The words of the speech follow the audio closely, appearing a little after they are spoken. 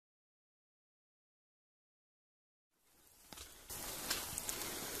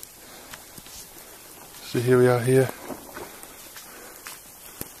So here we are here.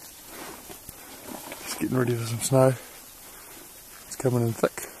 Just getting ready for some snow. It's coming in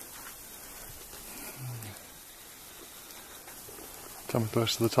thick. Coming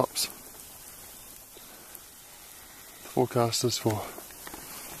close to the tops. The forecast is for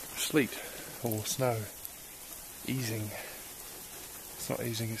sleet or snow. Easing. It's not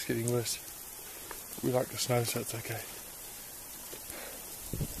easing, it's getting worse. We like the snow, so it's okay.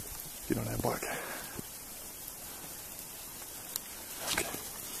 Get on our bike. Okay.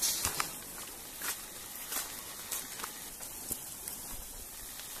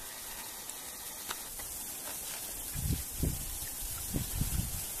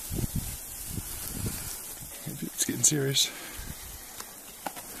 It's getting serious.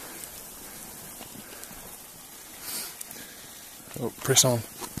 Oh, press on.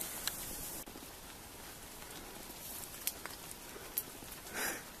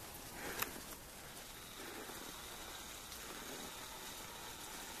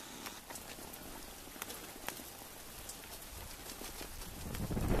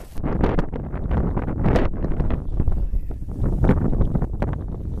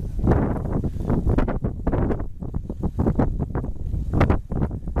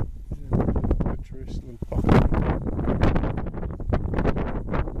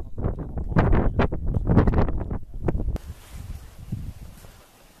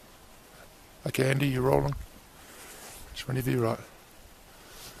 Okay, Andy, you're rolling. Just whenever you're right.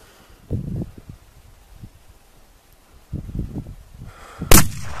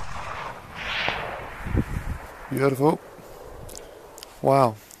 Beautiful.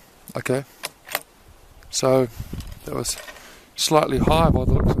 Wow. Okay. So that was slightly high by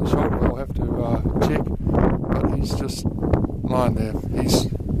the looks of the shoulder. I'll have to check. But he's just lying there. He's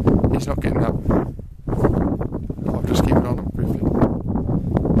not getting up. I'll just keep it on him briefly.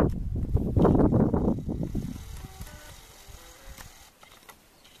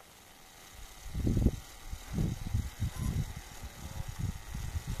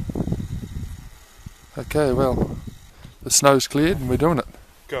 Okay, well, the snow's cleared and we're doing it.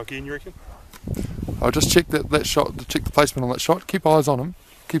 Go again, you reckon? I'll just check that shot, to check the placement on that shot. Keep eyes on him.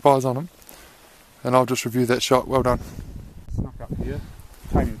 Keep eyes on him. And I'll just review that shot. Well done. Snuck up here.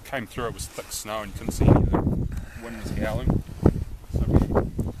 Came through, it was thick snow and you couldn't see anything. Wind was howling. So we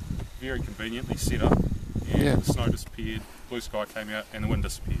very conveniently set up and Yeah. the snow disappeared, blue sky came out and the wind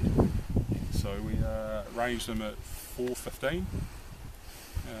disappeared. So we ranged them at 4:15.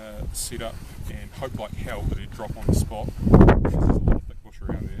 Set up and hope like hell that he'd drop on the spot because there's a lot of thick bush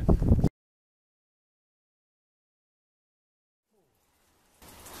around there.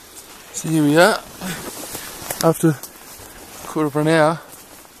 So here we are, after a quarter of an hour,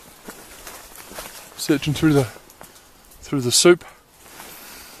 searching through the soup.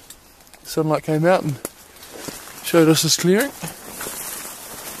 Sunlight came out and showed us this clearing,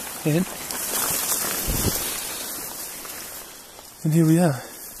 and here we are.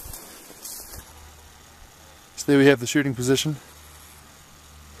 So there we have the shooting position,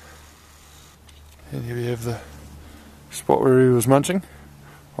 and here we have the spot where he was munching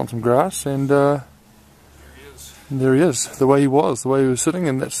on some grass, and there he is, the way he was sitting,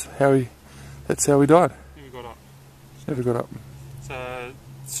 and that's how he died. Never got up. Never got up. So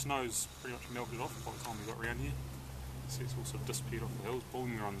snow's pretty much melted off by the time we got around here. See, it's all sort of disappeared off the hills.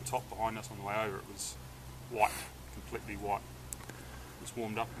 When we were on the top behind us on the way over, it was white, completely white. It was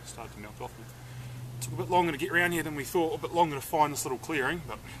warmed up and it started to melt off. It took a bit longer to get around here than we thought, a bit longer to find this little clearing,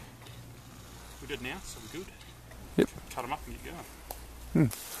 but we did now, so we're good. Yep. Cut them up and get going.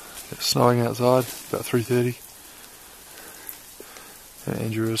 It's snowing outside, about 3:30, and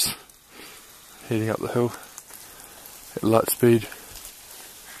Andrew is heading up the hill at light speed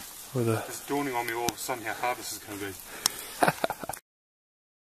with a... It's dawning on me all of a sudden how hard this is going to be.